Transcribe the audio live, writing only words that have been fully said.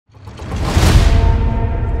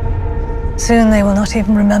Soon they will not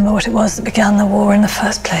even remember what it was that began the war in the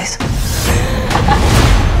first place.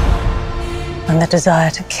 When the desire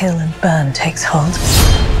to kill and burn takes hold,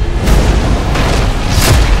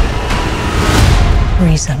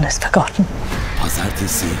 reason is forgotten.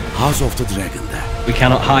 Pazartesi, House of the Dragon'da. We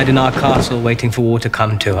cannot hide in our castle waiting for war to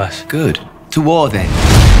come to us. Good. To war then.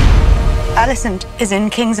 Alicent is in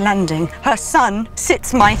King's Landing. Her son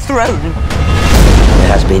sits my throne. There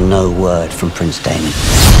has been no word from Prince Damon.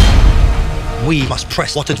 We must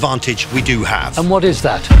press what advantage we do have. And what is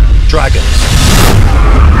that? Dragons.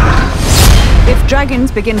 If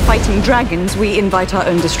dragons begin fighting dragons, we invite our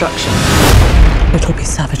own destruction. It'll be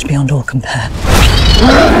savage beyond all compare.